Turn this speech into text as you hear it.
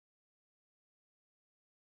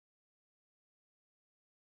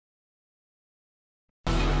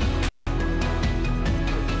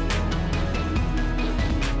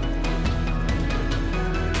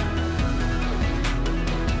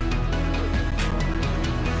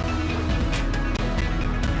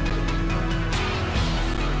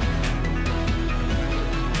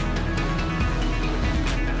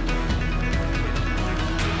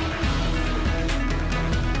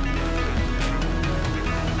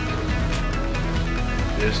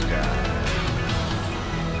this guy.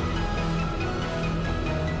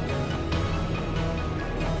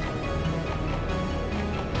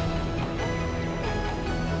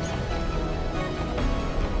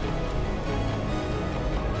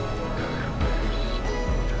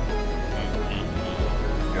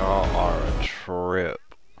 Y'all are a trip.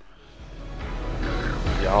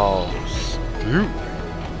 Y'all stupid.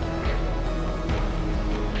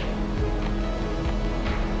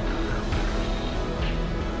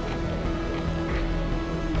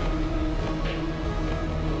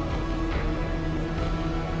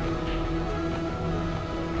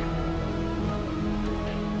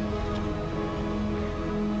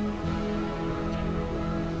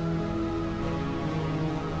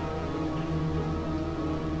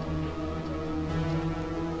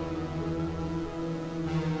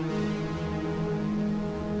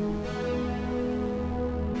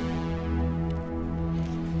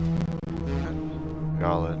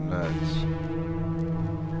 Y'all are nuts.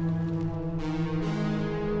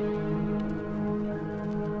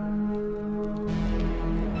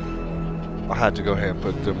 I had to go ahead and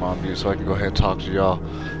put them on mute so I can go ahead and talk to y'all.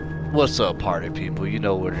 What's up, party people? You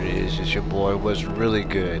know what it is. It's your boy, What's Really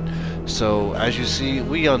Good. So, as you see,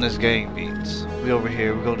 we on this Gang Beats. We over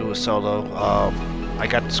here, we're gonna do a solo. I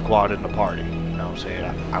got the squad in the party. You know what I'm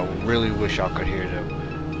saying? I really wish y'all could hear them.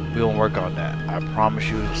 We're gonna work on that. I promise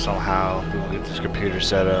you, somehow we're gonna get this computer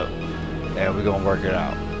set up and we're gonna work it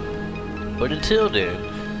out. But until then,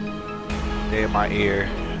 they in my ear,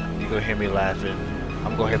 you're gonna hear me laughing. I'm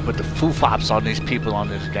gonna go ahead and put the foo-fops on these people on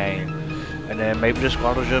this game, and then maybe the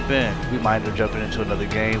squad will jump in. We might end up jumping into another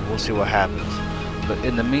game. We'll see what happens. But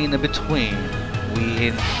in the mean in between, we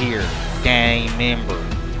in here, gang member.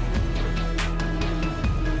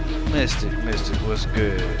 Mystic, what's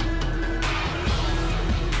good?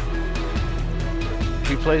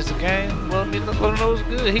 He plays the game, well, let him know it's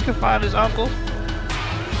good. He can find his uncle.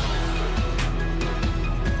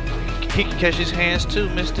 He can catch his hands too,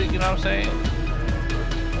 Mystic, you know what I'm saying?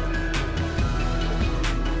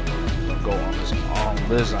 I'm gonna go on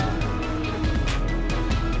this line.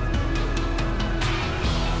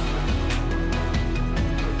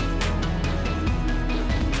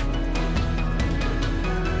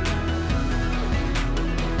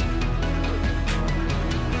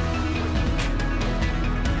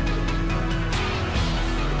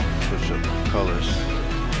 Colors.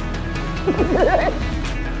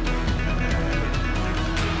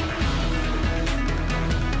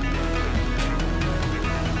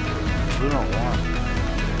 We don't want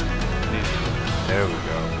these. There we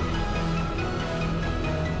go.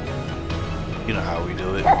 You know how we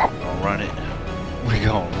do it. We're gonna run it. We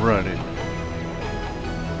gonna run it.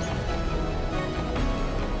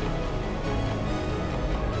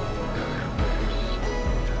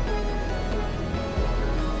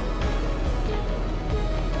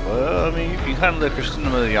 Well, I mean, you can kind of let Christina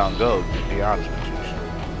Milian go, to be honest with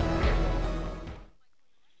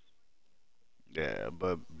you. Yeah,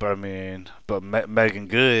 but I mean, Megan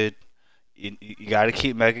Good, you got to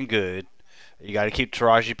keep Megan Good. You got to keep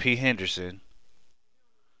Taraji P. Henderson.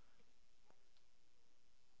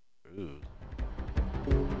 Ooh.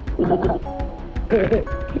 Oh,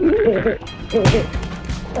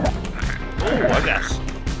 I guess.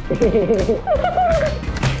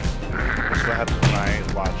 That's what happens when I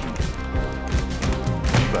ain't watching.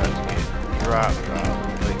 But drop,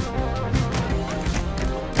 please.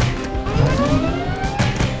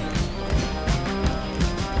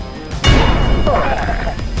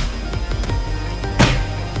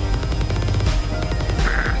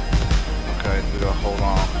 Okay, we gotta hold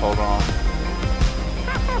on.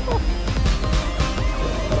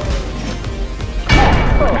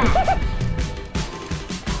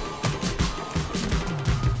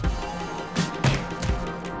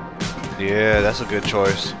 Yeah, that's a good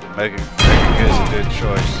choice. Megan is a good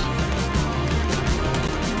choice.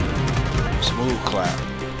 Smooth clap.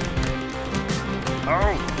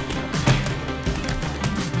 Oh!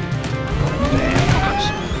 Damn.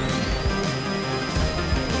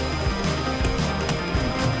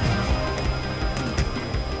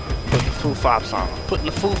 Put the foo-fops on. Putting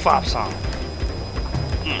the foo-fops on.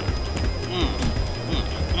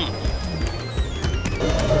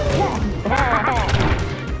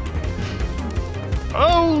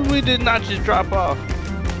 Oh, we did not just drop off.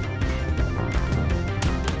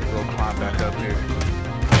 We'll climb back up here.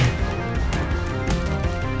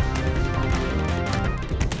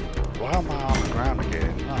 Why am I on the ground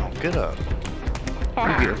again? Oh, get up.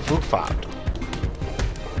 You getting food-fopped.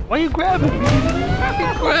 Why you grabbing me?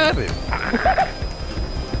 Why you grabbing?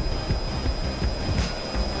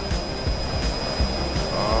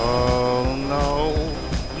 Oh no.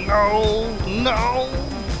 No, no.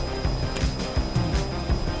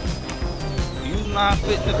 You not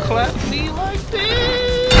fit to clap me like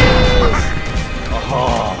this.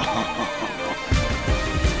 Oh.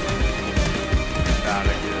 Not a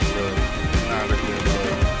good look. Not a good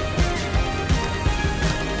look.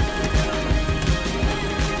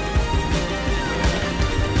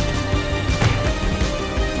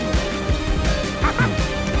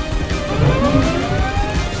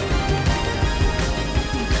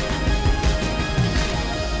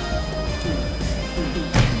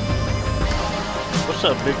 What's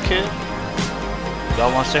up, big kid?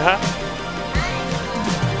 Y'all want to say hi?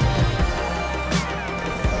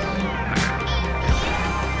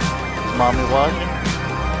 Is mommy watching?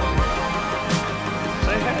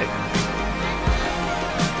 Say hey.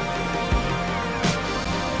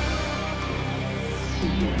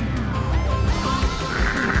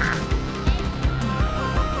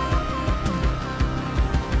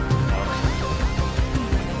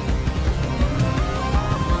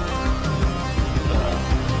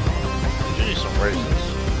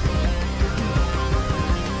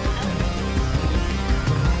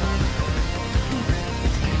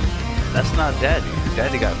 That's not Daddy.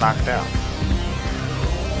 Daddy got knocked out.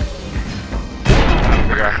 Trying to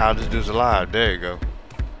figure out how this dude's alive. There you go.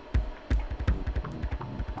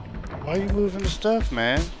 Why are you moving the stuff,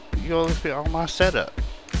 man? You always be on my setup.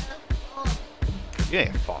 You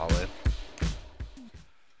ain't falling.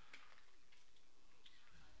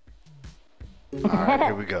 Alright,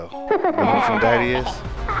 here we go. You know who from Daddy is?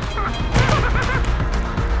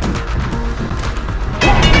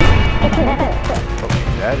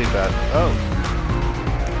 Daddy about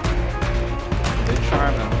they're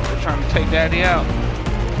trying to take Daddy out.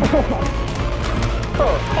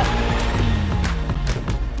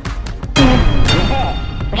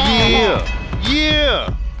 Yeah,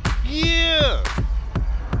 yeah, yeah.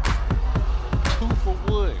 2 for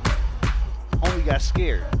wood. Homie got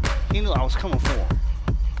scared. He knew I was coming for him.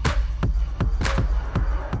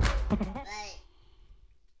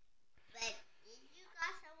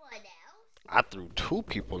 I threw 2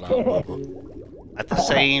 people down Bubba at the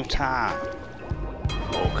same time.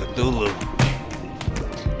 Oh, Cthulhu.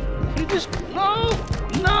 You just, no.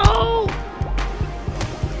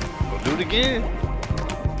 We'll do it again.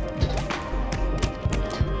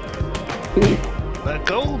 Let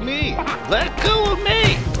go of me. Let go of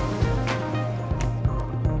me.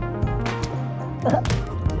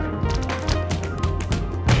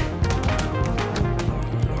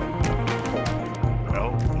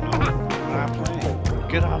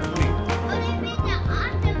 Get off me.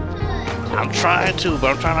 I'm trying to, but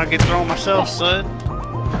I'm trying not to get thrown myself, son.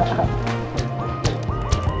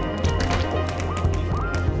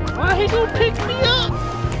 Why he gonna pick me up?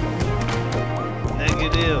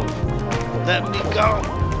 Negative. Let me go.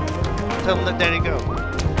 Tell him let Daddy go.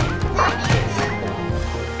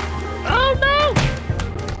 Oh no!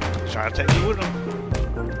 Trying to take me with him.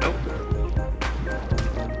 Nope.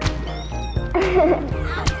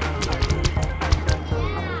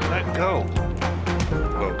 Let go.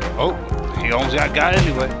 Oh, he almost got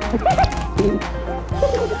anyway.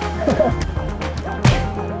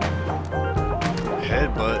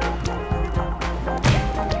 Headbutt.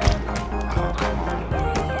 Oh, come on.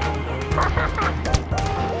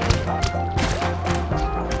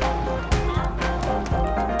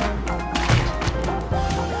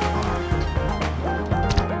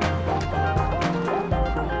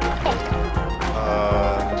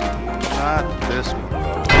 Not this one.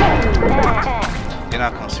 You're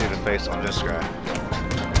not gonna see the face on this guy.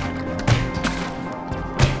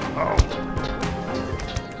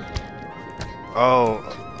 Oh,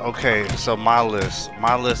 okay. So my list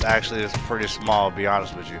actually is pretty small. To be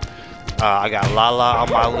honest with you, I got Lala on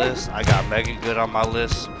my list. I got Megan Good on my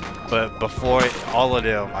list. But before all of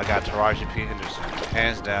them, I got Taraji P. Henderson.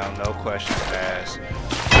 Hands down, no questions asked.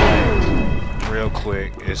 Real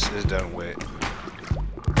quick, it's done with.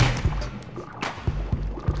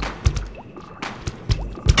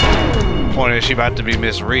 Point is, she about to be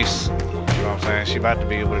Miss Reese. You know what I'm saying? She about to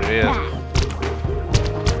be what it is.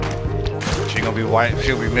 She gonna be white.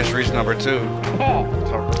 She'll be Miss Reese number 2.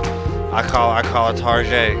 I call her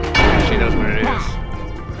Tarjay. She knows what it is.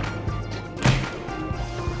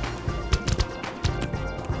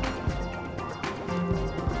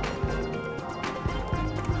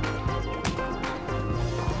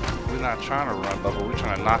 We're not trying to run, Bubba. We're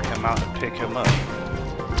trying to knock him out and pick him up,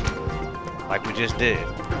 like we just did.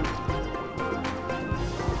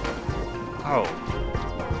 Oh.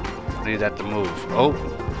 Need that to move. Oh.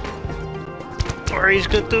 Where's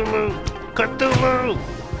Cthulhu? Cthulhu!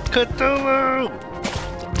 Cthulhu!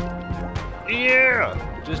 Yeah!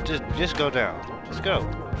 Just go down. Just go.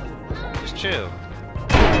 Just chill.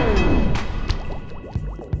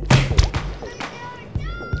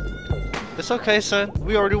 It's okay, son.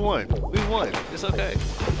 We already won. We won. It's okay.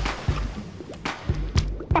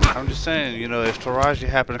 I'm just saying, you know, if Taraji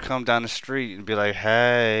happened to come down the street and be like,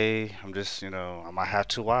 hey, I'm just, you know, I might have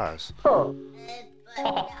two eyes.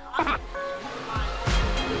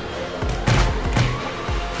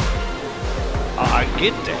 I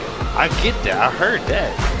get that. I get that. I heard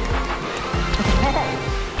that.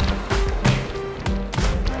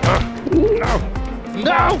 No!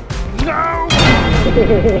 No! No!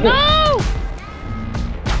 No!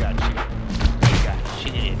 Got you. Got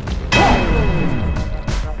shit.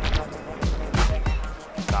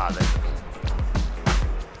 Solid.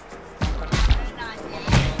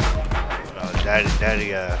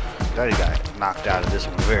 Daddy got knocked out of this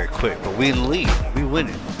one very quick, but we in the lead. We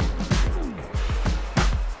winning.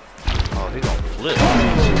 Oh, he gonna flip.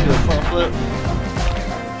 See the front flip?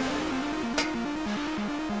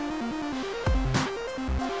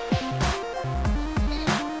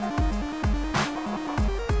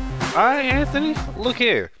 Alright, Anthony, look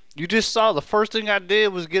here. You just saw the first thing I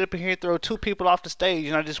did was get up in here and throw two people off the stage,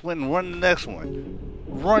 and I just went and run the next one.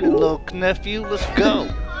 Run it, little nephew. Let's go.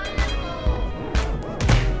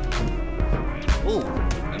 Ooh,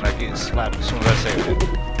 and I get slapped as soon as I say that.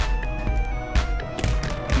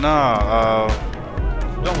 Nah,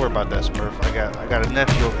 don't worry about that, Smurf. I got a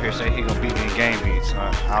nephew over here saying he gonna beat me in game beats.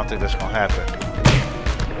 I don't think that's gonna happen.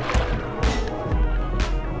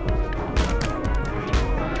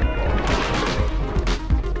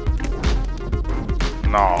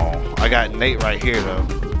 No, I got Nate right here though.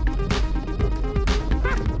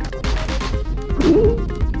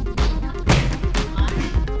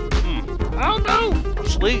 I don't know. I'm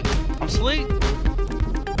asleep. I'm asleep.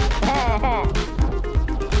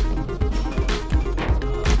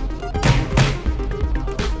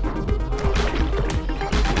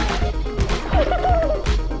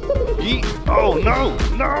 Yeet. Oh no,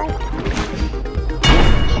 no.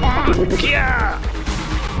 Yeah.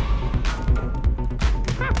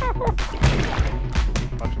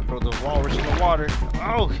 About to throw the walrus in the water.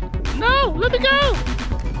 Oh no! Let me go!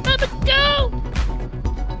 Let me go!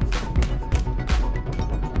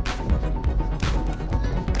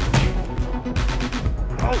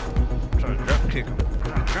 Oh! I'm trying to drop kick him.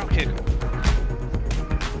 Drop kick him.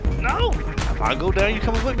 No! If I go down, you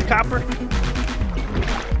coming with me, copper?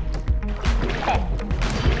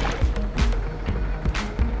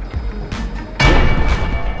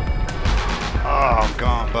 Oh, I'm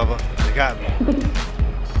gone, Bubba. They got me.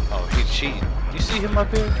 Oh, he's cheating. You see him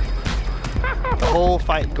up here? The whole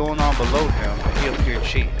fight going on below him, and he up here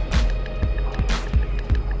cheating.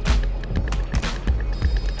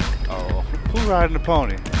 Oh, who riding the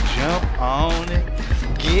pony? Jump on it,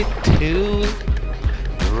 get to it,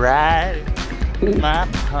 ride my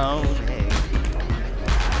pony.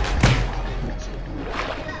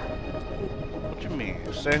 What you mean?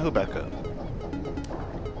 Say who back up?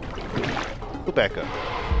 Who back up?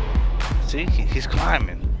 See, he's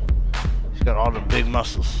climbing. He's got all the big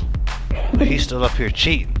muscles. But he's still up here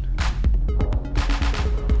cheating.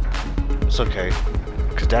 It's okay,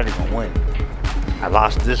 cause Daddy gonna win. I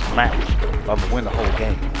lost this match, but I'm gonna win the whole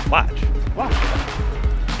game. Watch, watch.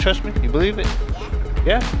 Trust me? You believe it?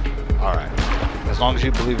 Yeah? Alright. As long as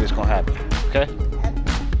you believe it's gonna happen, okay?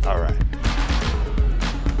 Alright.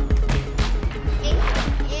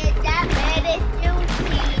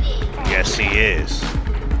 Yes, he is.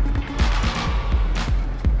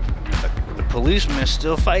 The policeman's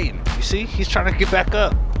still fighting. You see? He's trying to get back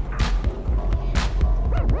up.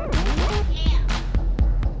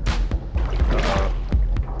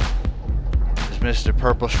 Is Mr.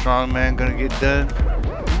 Purple Strongman gonna get done?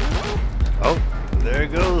 Oh, there he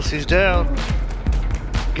goes. He's down.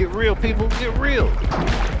 Get real, people. Get real.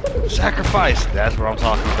 Sacrifice. That's what I'm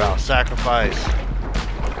talking about. Sacrifice.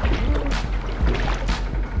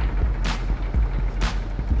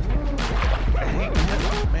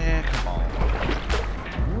 Man, come on.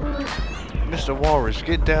 Mr. Walrus,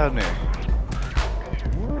 get down there.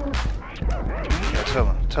 Yeah,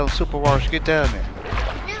 tell him Super Walrus, get down there.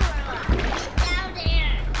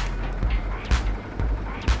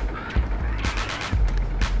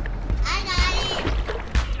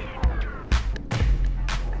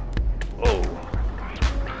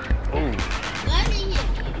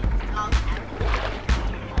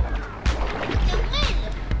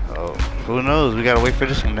 Who knows? We gotta wait for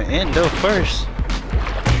this one to end though first.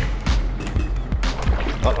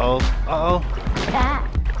 Uh-oh. Uh-oh.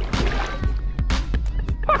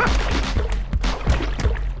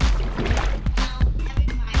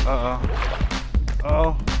 Uh-oh.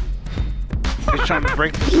 Oh. He's trying to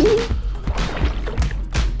break this.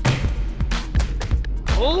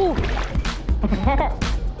 Oh!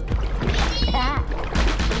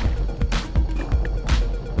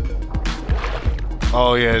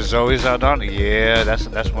 Oh yeah, Zoe's out on it. Yeah, that's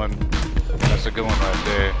one. That's a good one right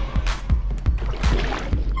there.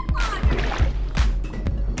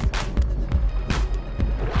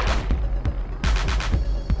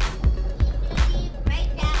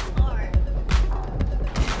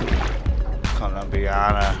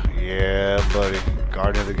 Columbiana, yeah, buddy.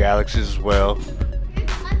 Guardian of the Galaxies as well.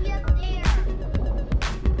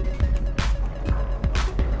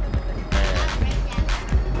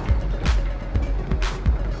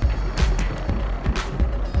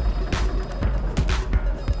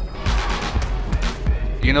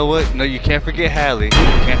 You know what? No, you can't forget Hallie. You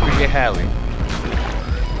can't forget Hallie.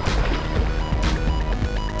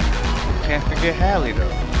 You can't forget Hallie though.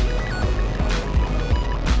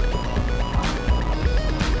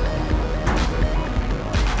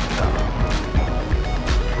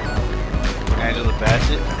 Angela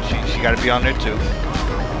Bassett, she got to be on there too.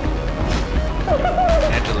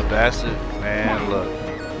 Angela Bassett, man, look.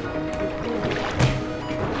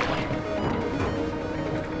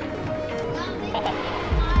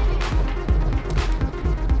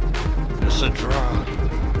 It's a draw.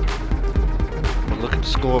 But look at the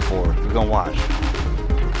scoreboard. We're gonna watch.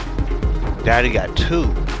 Daddy got 2.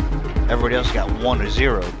 Everybody else got 1 or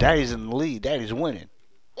 0. Daddy's in the lead. Daddy's winning.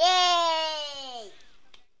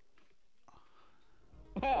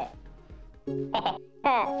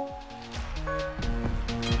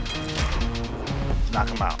 Knock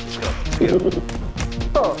him out. Let's go. Let's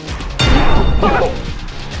go.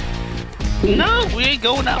 No, we ain't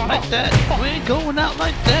going out like that. We ain't going out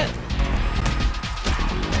like that.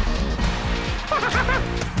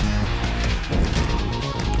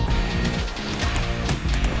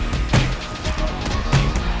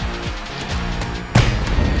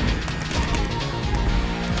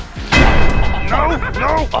 No,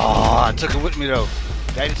 no. Oh, I took it with me though.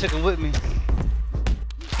 Daddy took it with me.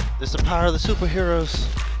 It's the power of the superheroes.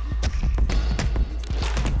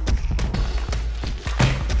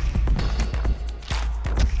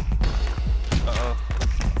 Uh-oh.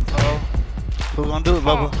 Uh-oh. Who gonna do it,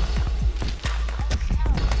 Bubba?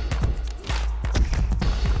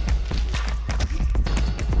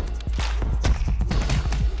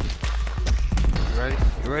 You ready?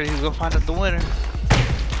 You ready? Who's gonna find out the winner?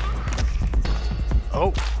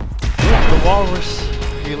 Oh. The Walrus.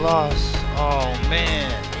 He lost. Oh, man.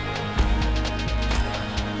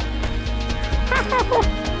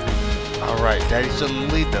 Alright, Daddy's still in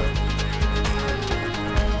the lead though.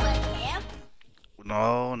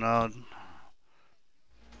 No, no.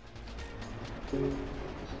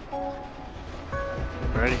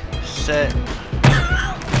 Ready, set.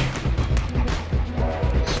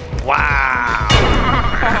 Wow!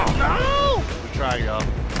 No! We tried, y'all.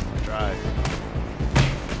 We tried.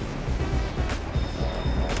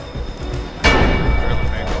 Really,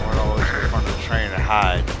 man, don't run all the way to the front of the train and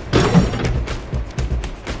hide.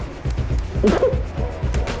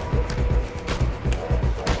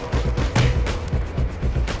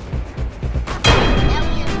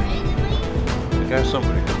 We got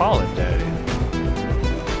somebody calling Daddy.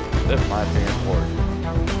 That might be important.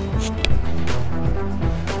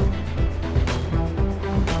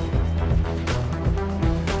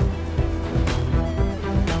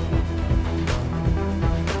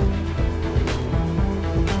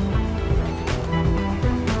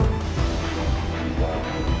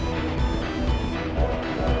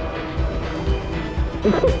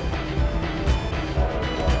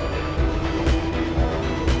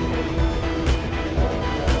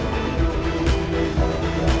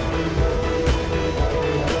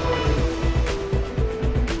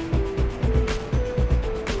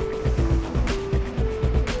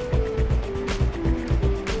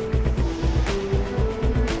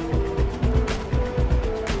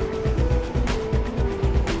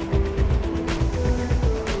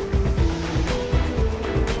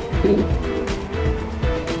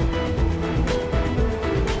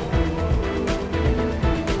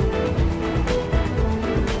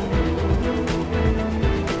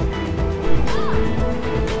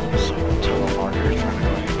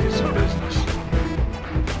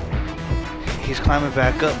 He's climbing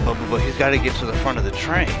back up, but he's got to get to the front of the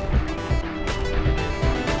train.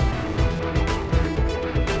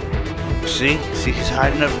 See? See, he's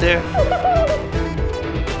hiding up there.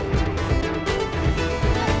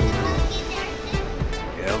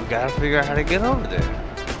 Yeah, we gotta figure out how to get over there.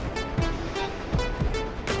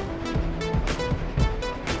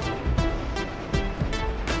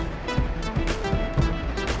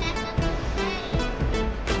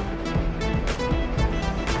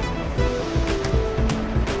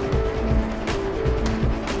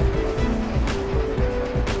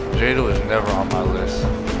 Jada was never on my list.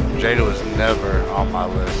 Jada was never on my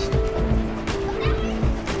list.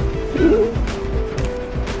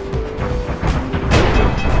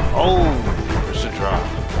 Oh, it's a drop.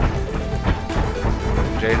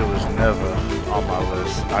 Jada was never on my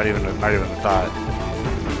list. Not even a thought.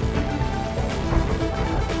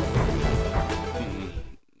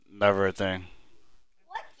 Never a thing.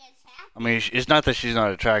 I mean, it's not that she's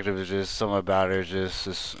not attractive. It's just something about her. It's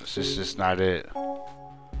just not it.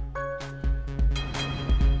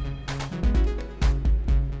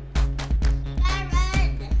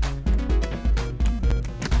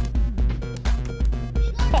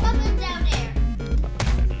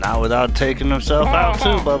 Not without taking himself out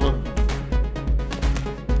too, Bubba.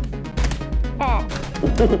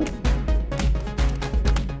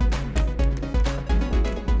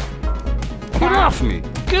 Get off me!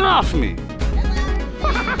 Get off me!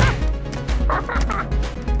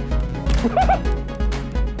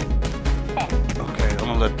 Okay, I'm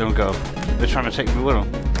gonna let them go. They're trying to take me with them.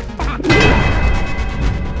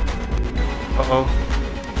 Uh-oh.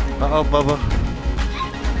 Uh-oh, Bubba.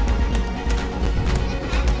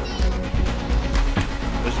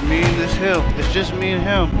 It's me and this him. It's just me and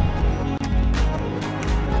him.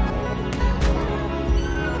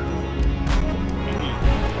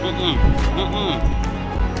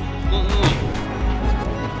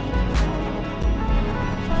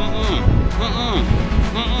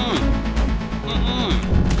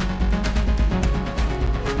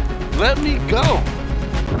 Let me go.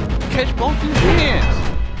 Catch both his hands.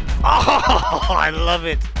 Oh, I love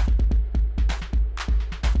it.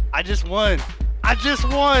 I just won. I just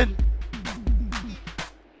won.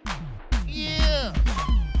 Yeah.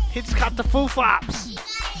 He just caught the foo-fops.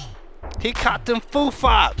 He caught them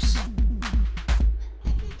foo-fops. What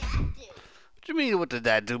you mean, what did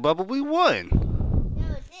that do, Bubba? We won.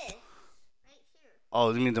 No, it's this. Right here.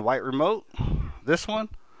 Oh, you mean the white remote? This one?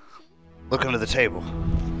 Look under the table.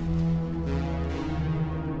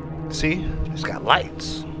 See? It's got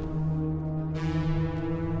lights.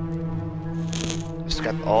 It's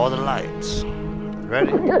got all the lights.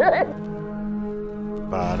 Ready?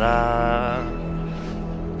 Ba-da.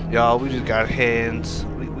 Y'all, we just got hands.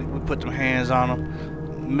 We put them hands on them.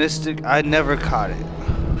 Mystic, I never caught it.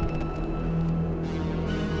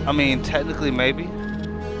 I mean, technically, maybe.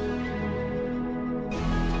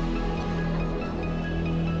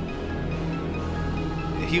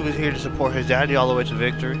 He was here to support his daddy all the way to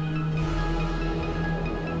victory.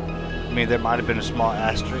 I mean, there might have been a small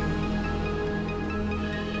asterisk.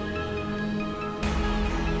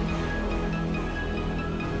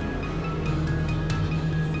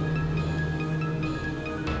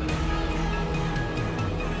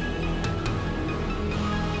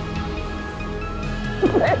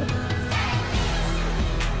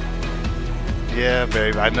 Yeah,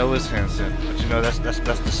 babe, I know it's Henson, but you know that's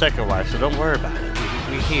the second wife, so don't worry about it.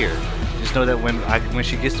 We here. Just know that when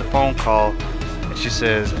she gets the phone call and she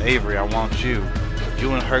says, Avery, I want you,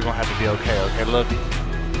 you and her gonna have to be okay, okay, love you?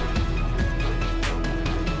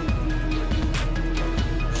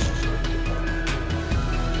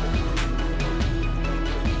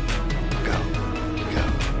 Go.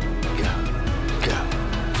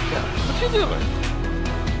 What you doing?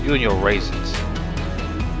 You and your raisins.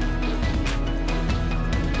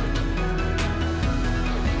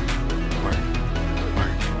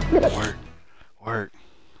 Work.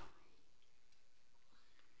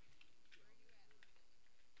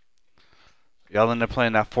 Y'all in there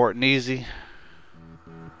playing that Fort Neasy?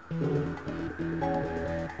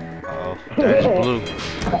 Uh-oh, Daddy's blue.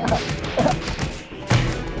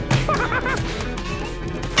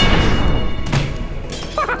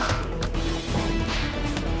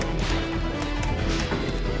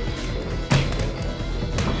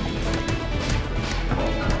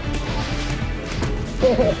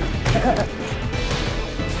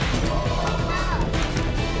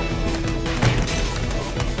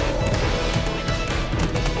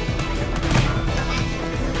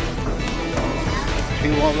 He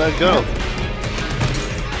won't let go.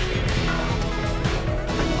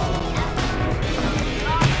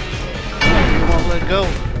 He won't let go.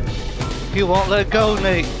 He won't let go,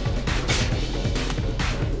 Nate.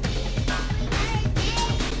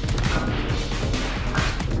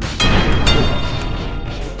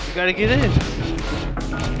 You gotta get in.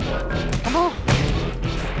 Come on.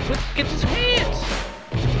 Get his hands.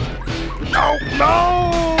 No.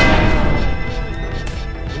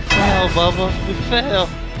 We fell, Bubba. We fell.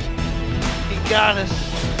 He got us.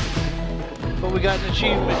 But we got an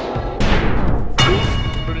achievement.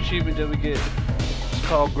 For the achievement that we get. It's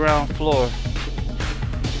called ground floor.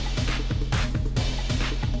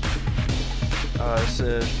 It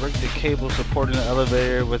says break the cable supporting the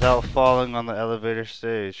elevator without falling on the elevator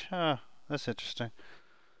stage. Huh, that's interesting.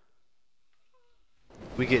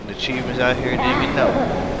 We getting achievements out here and didn't even know.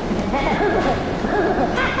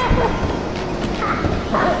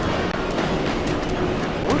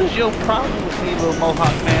 What is your problem with me, little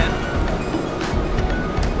Mohawk man?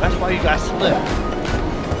 That's why you got slipped.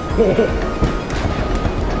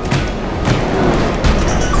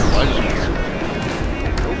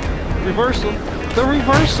 Reversal. The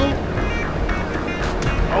reversal.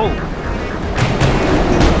 Oh.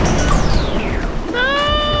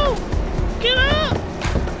 No! Get up!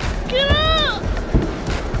 Get up!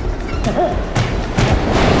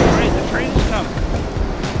 Alright, the train's coming.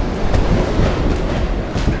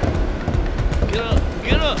 Get up!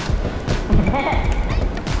 Get up!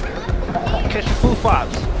 Catch your foo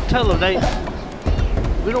fops. Tell them, Nate.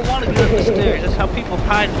 We don't want to get up the stairs. That's how people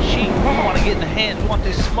hide and cheat. We don't want to get in the hands. We want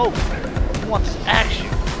this smoke. We want this action.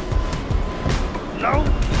 No,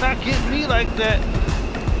 you're not getting me like that.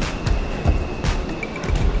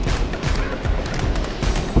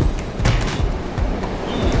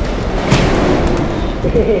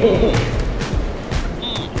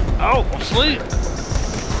 Oh, I'm asleep.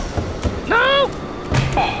 No!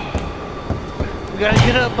 We gotta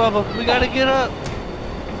get up, Bubba. We gotta get up.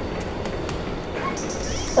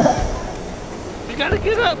 We gotta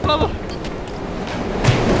get up, Bubba.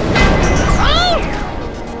 Oh!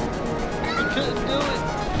 We couldn't do it.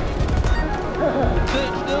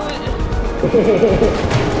 Couldn't do it.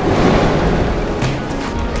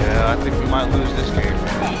 Yeah, I think we might lose this game.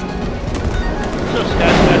 So,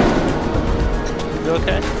 Skysky, you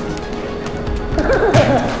okay?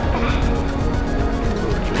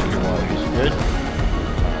 Drink your water. You good?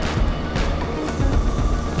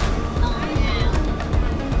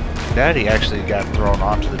 Daddy actually got thrown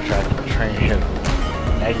onto the track of the train.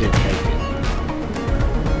 I didn't make it.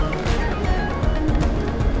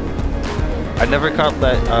 I never caught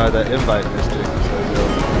that invite, Mister. So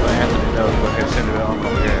let Anthony know. Go ahead and send it on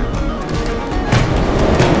over here.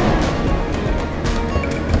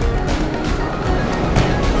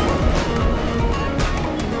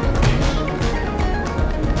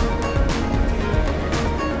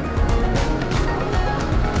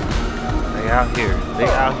 They out here. They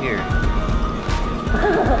out here.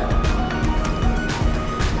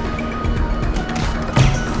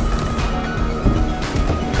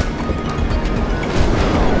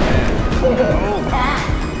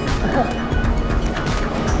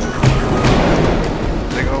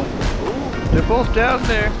 They go. Ooh, they're both down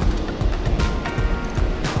there.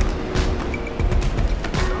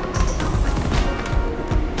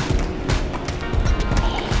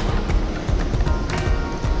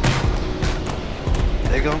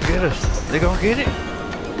 They gonna get us. They gonna get it.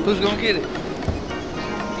 Who's gonna get it?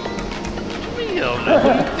 Me, hell no.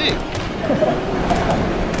 What do you think?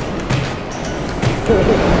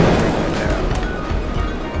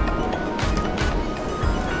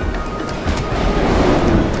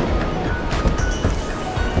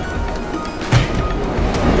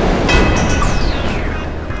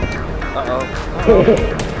 Uh-oh.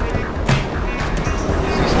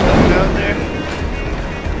 Is he stuck down there?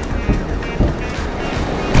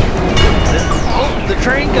 Oh, the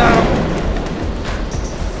train got him.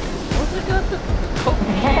 What's it got the Coke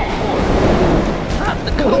machine for? Not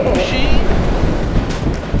the Coke machine.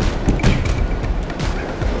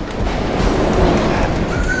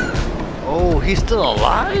 Oh, he's still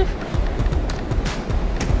alive?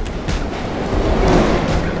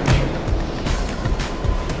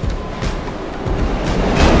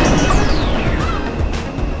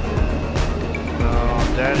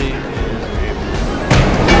 Daddy is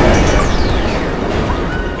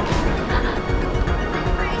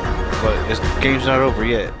but this game's not over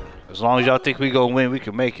yet. As long as y'all think we gonna win, we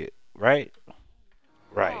can make it, right?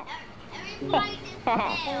 Right.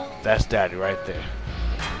 That's Daddy right there.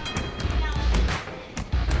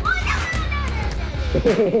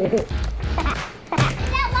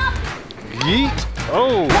 Yeet!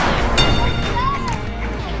 Oh!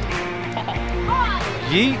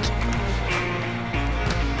 Yeet!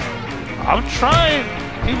 I'm trying.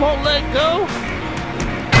 He won't let go.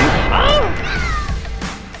 Oh!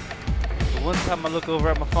 The one time I look over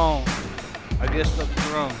at my phone, I get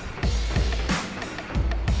something wrong.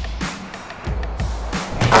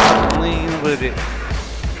 Clean with it.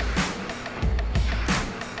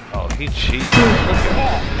 Oh, he cheated. Look at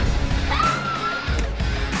that.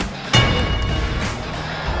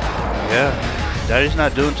 Yeah, Daddy's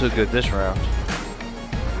not doing too good this round.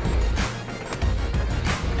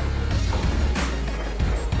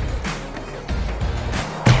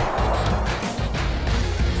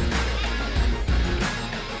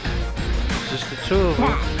 two of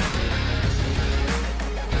them.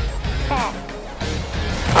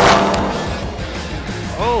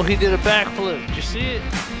 Oh, he did a backflip. Did you see it?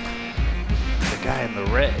 The guy in the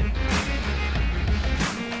red.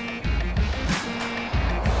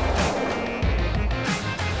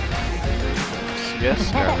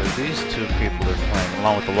 Yes, guys, these two people are playing,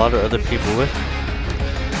 along with a lot of other people with them.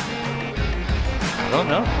 I don't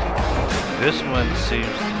know. This one seems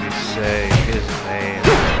to be saying his name.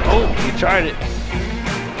 Oh, he tried it.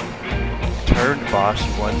 Turn boss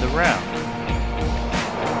won the round.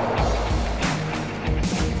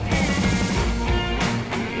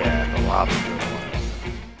 Yeah, the lobster one.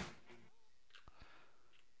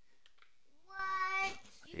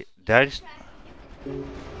 Daddy's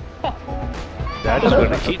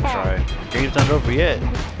gonna keep trying. Game's not over yet.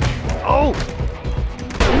 Oh!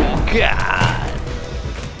 God!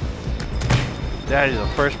 Daddy's the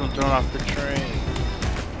first one thrown off the train.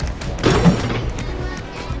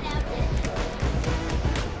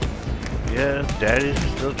 Yeah, Daddy's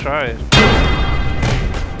still trying.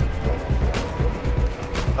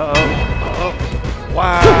 Uh-oh. Uh-oh.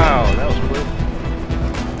 Wow, that was quick.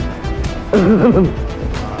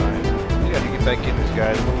 Alright. We gotta get back in this,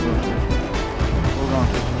 guys. Hold on.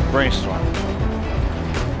 Brainstorm.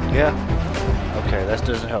 Yeah? Okay, that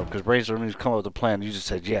doesn't help, because brainstorm means come up with a plan. You just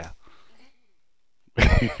said yeah.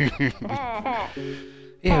 Yeah,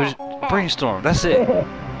 it was brainstorm. That's it.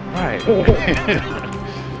 Right.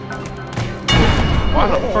 Why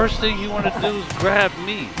the first thing you want to do is grab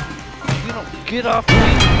me? You don't get off me.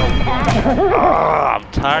 Oh, I'm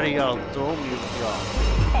tired of y'all throwing me off.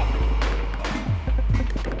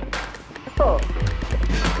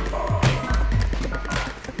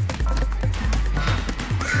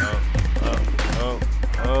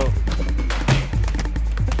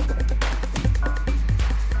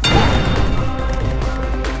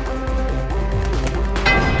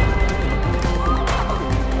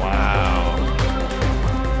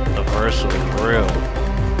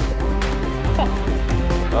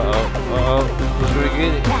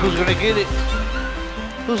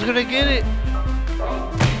 Who's gonna get it?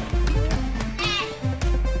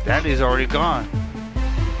 Daddy's already gone.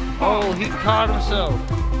 Oh, he caught himself.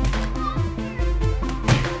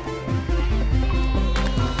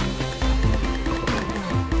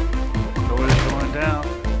 Nobody's going down.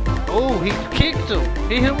 Oh, he kicked him.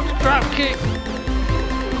 He hit him with the drop kick.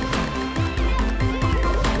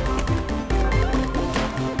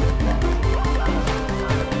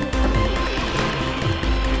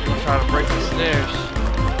 Try to break the stairs.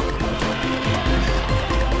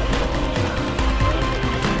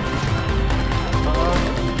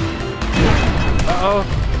 Uh-oh.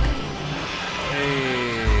 Hey.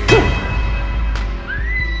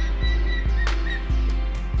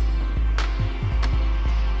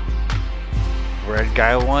 Red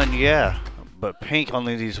guy won, yeah. But pink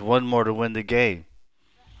only needs one more to win the game.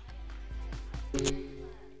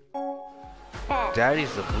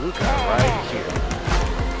 Daddy's the blue guy right here.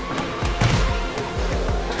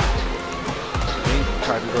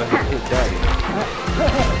 Tried to go ahead and hit Daddy.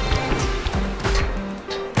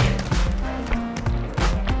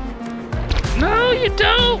 No, you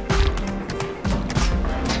don't!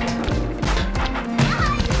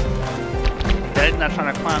 Daddy's not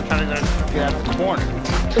trying to climb, trying to get out of the corner.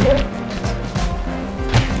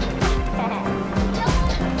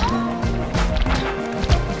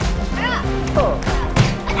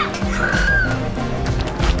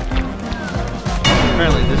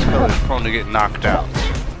 Apparently this color is prone to get knocked out.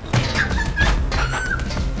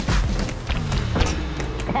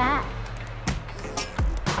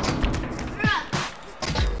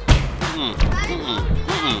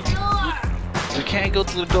 We can't go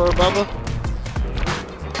through the door, Bubba.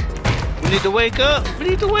 We need to wake up. We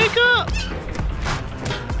need to wake up.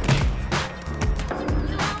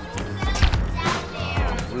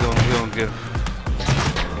 We don't give.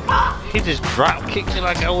 He just drop kicked me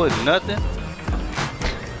like I was nothing.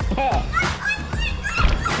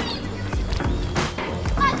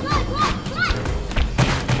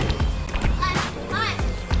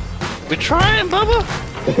 We're trying, Bubba.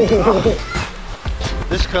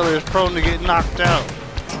 This color is prone to get knocked out.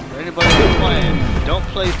 For anybody who's playing, don't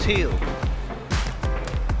play teal.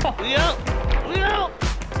 We out. We out.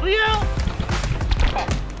 We out.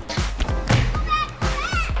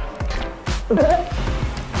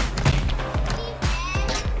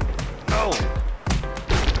 Oh.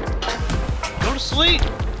 Go to sleep.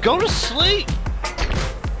 Go to sleep.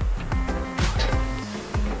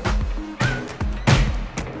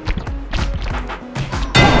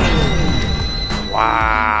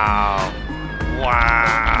 Wow.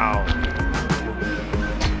 Wow.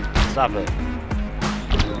 Stop it.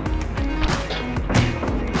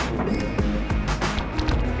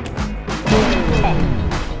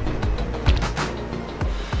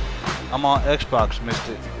 I'm on Xbox,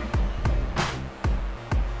 Mystic.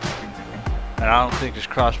 And I don't think it's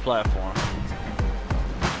cross-platform.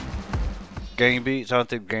 Game Beats? I don't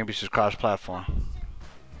think Game Beats is cross-platform.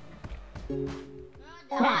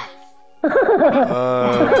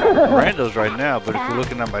 Rando's right now, but if you're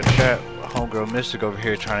looking at my chat, homegirl Mystic over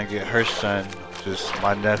here trying to get her son, just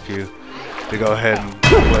my nephew, to go ahead and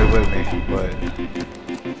play with me, but...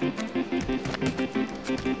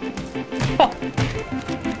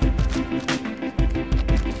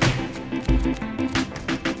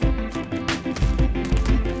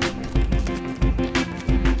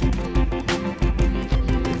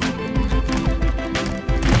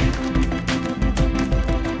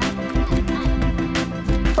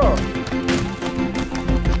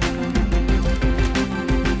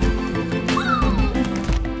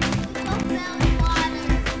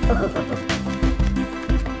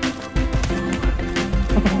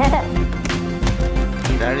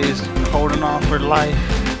 Daddy's holding on for life.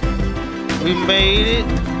 We made it.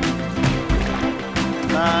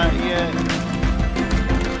 Not yet.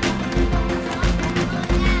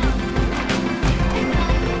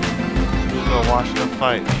 We're gonna watch them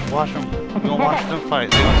fight. Watch them. We're gonna watch them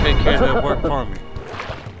fight. They're gonna take care of that work for me.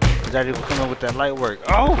 Daddy will come in with that light work.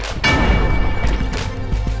 Oh!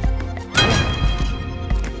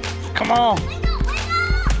 Come on!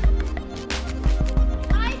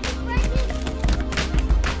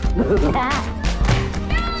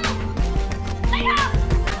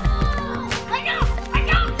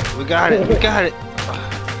 We got it, we got it.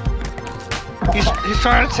 He's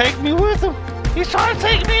trying to take me with him. He's trying to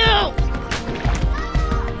take me out.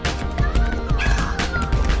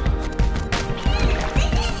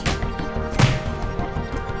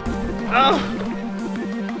 Oh.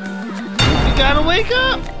 We gotta wake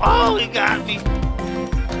up. Oh, he got me.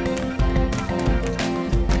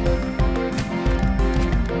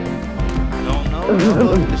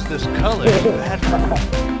 It's this color. It's bad for me.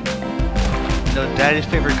 You know, Daddy's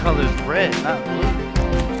favorite color is red, not blue.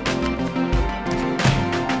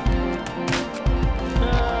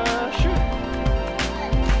 Sure.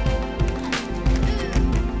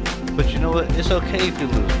 But you know what? It's okay if you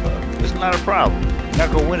lose, bro. It's not a problem. You're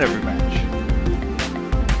not gonna win every match.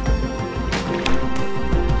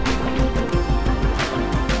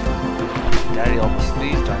 Daddy almost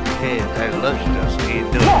sneezed on your head. Daddy loves you though, so he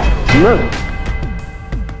ain't doing it.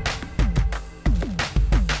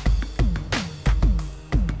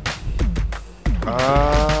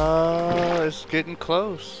 It's getting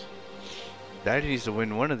close. Daddy needs to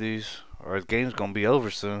win one of these, or the game's gonna be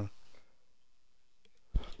over soon.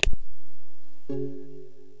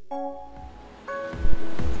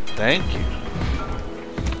 Thank you.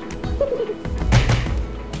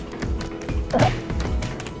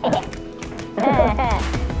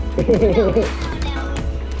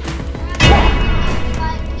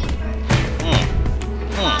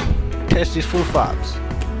 Catch these food fops.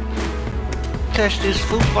 Catch these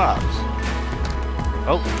food fops.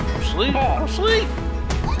 Oh, I'm asleep. I'm asleep.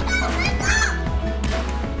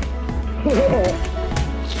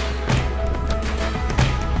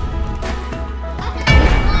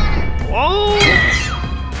 Whoa!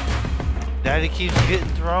 Daddy keeps getting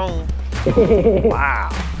thrown. Wow.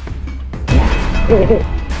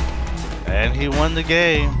 And he won the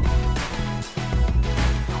game.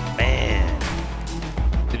 Man.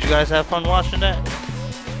 Did you guys have fun watching that?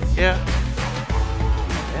 Yeah.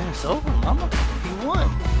 Yeah, it's over, mama. He won.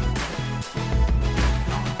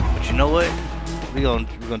 But you know what? We're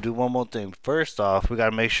gonna do one more thing. First off, we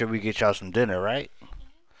gotta make sure we get y'all some dinner, right?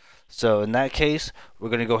 So in that case, we're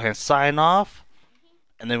gonna go ahead and sign off,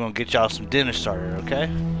 and then we're gonna get y'all some dinner started, okay?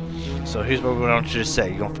 So here's what we want you to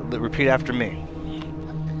say. You're gonna repeat after me.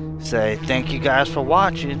 Say, thank you guys for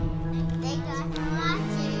watching. Thank you guys for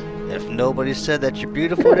watching. If nobody said that you're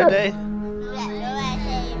beautiful today,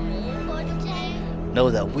 know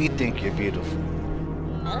that we think you're beautiful.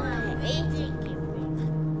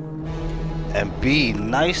 And be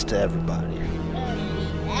nice to everybody.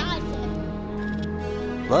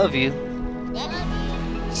 Love you.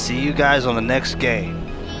 See you guys on the next game.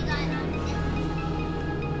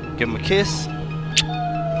 Give him a kiss.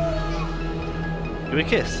 Give me a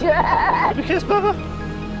kiss. Give me a kiss, Bubba.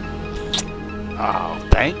 Oh,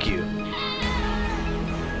 thank you.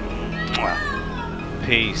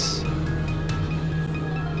 Peace.